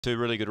Two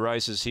really good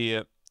races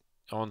here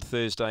on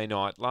Thursday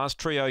night. Last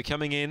trio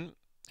coming in.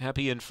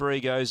 Happy and Free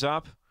goes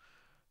up.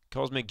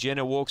 Cosmic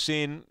Jenna walks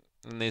in,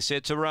 and they're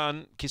set to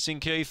run. Kissing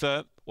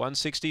Kiefer,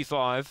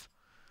 165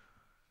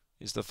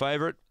 is the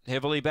favourite.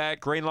 Heavily back,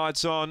 green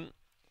lights on.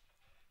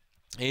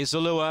 Here's the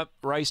lure.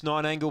 Race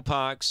 9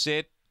 Angle-Park,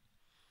 set.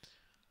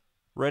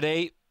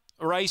 Ready.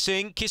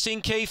 Racing,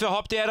 Kissing Kiefer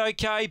hopped out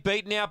okay,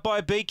 beaten out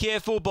by Be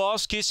Careful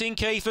Boss. Kissing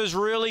Kiefer's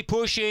really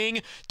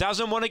pushing,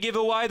 doesn't want to give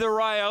away the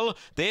rail.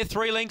 They're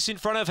 3 lengths in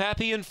front of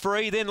Happy and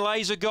Free, then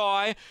Laser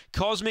Guy,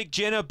 Cosmic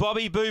Jenna,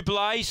 Bobby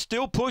Bublé,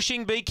 still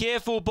pushing Be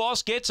Careful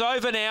Boss, gets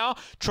over now,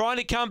 trying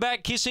to come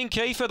back, Kissing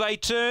Kiefer, they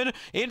turn,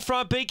 in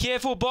front Be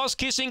Careful Boss,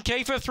 Kissing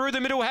Kiefer through the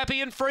middle,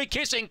 Happy and Free,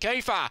 Kissing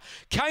Kiefer,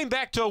 came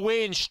back to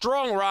win,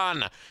 strong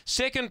run.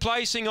 Second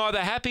placing either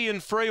Happy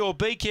and Free or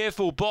Be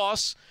Careful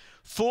Boss.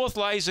 Fourth,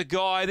 Laser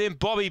Guy, then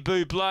Bobby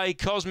Bublé,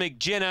 Cosmic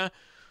Jenna.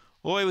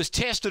 Well, he was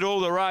tested all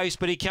the race,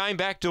 but he came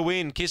back to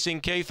win,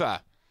 Kissing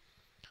Kiefer.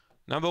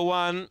 Number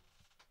 1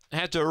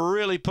 had to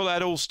really pull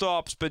out all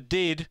stops, but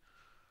did.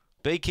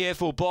 Be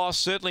Careful Boss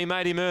certainly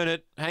made him earn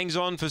it. Hangs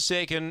on for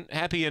second.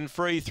 Happy and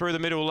Free through the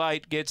middle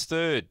late, gets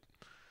third.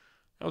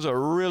 That was a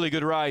really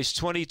good race,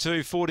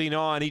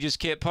 22.49. He just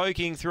kept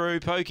poking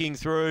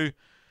through.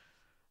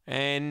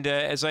 And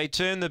as they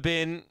turned the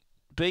bend,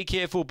 Be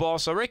Careful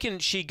Boss, I reckon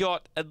she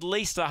got at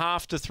least a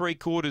half to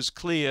 3/4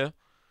 clear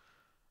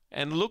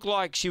and looked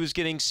like she was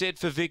getting set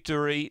for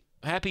victory.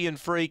 Happy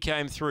and Free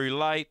came through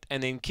late,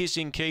 and then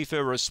Kissing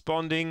Kiefer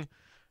responding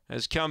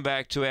has come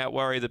back to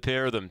outworry the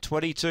pair of them.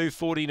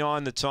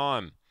 22.49 the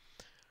time.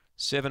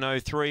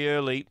 7:03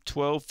 early,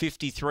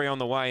 12:53 on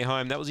the way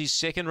home. That was his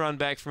second run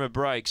back from a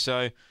break,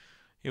 so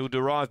he'll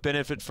derive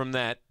benefit from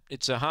that.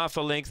 It's a half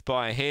a length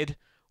by a head.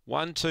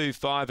 1, 2,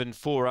 5 and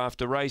 4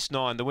 after race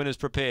 9. The winner's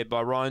prepared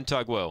by Ryan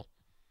Tugwell.